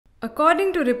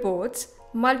According to reports,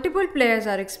 multiple players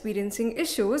are experiencing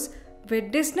issues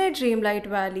with Disney Dreamlight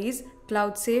Valley's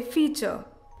cloud save feature.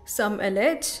 Some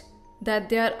allege that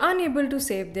they are unable to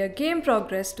save their game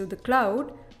progress to the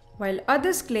cloud, while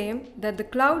others claim that the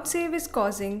cloud save is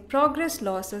causing progress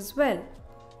loss as well.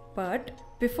 But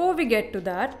before we get to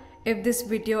that, if this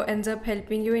video ends up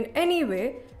helping you in any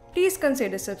way, please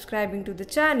consider subscribing to the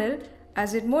channel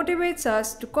as it motivates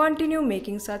us to continue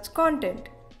making such content.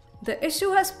 The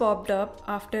issue has popped up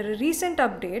after a recent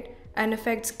update and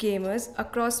affects gamers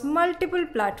across multiple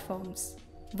platforms.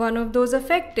 One of those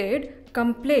affected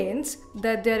complains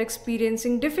that they are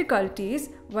experiencing difficulties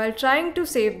while trying to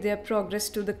save their progress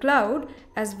to the cloud,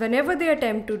 as whenever they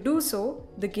attempt to do so,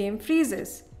 the game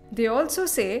freezes. They also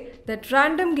say that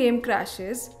random game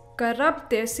crashes corrupt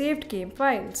their saved game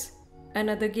files.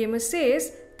 Another gamer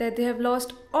says that they have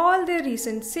lost all their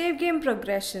recent save game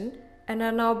progression and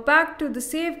are now back to the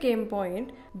save game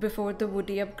point before the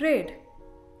Woody upgrade.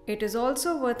 It is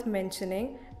also worth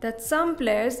mentioning that some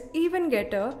players even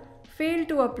get a fail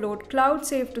to upload cloud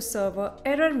save to server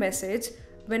error message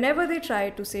whenever they try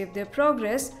to save their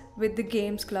progress with the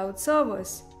game's cloud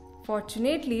servers.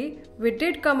 Fortunately, we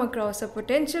did come across a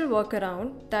potential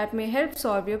workaround that may help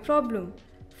solve your problem.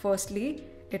 Firstly,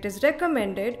 it is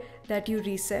recommended that you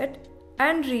reset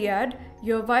and re-add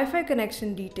your Wi-Fi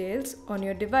connection details on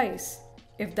your device.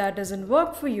 If that doesn't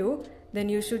work for you, then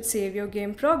you should save your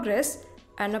game progress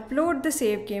and upload the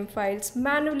save game files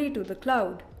manually to the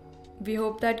cloud. We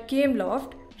hope that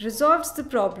Gameloft resolves the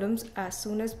problems as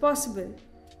soon as possible.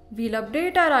 We'll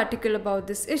update our article about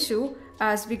this issue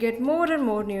as we get more and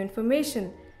more new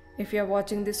information. If you're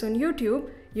watching this on YouTube,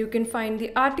 you can find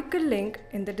the article link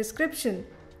in the description.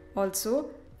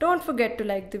 Also, don't forget to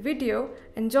like the video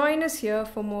and join us here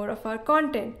for more of our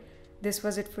content. This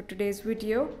was it for today's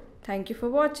video. Thank you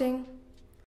for watching.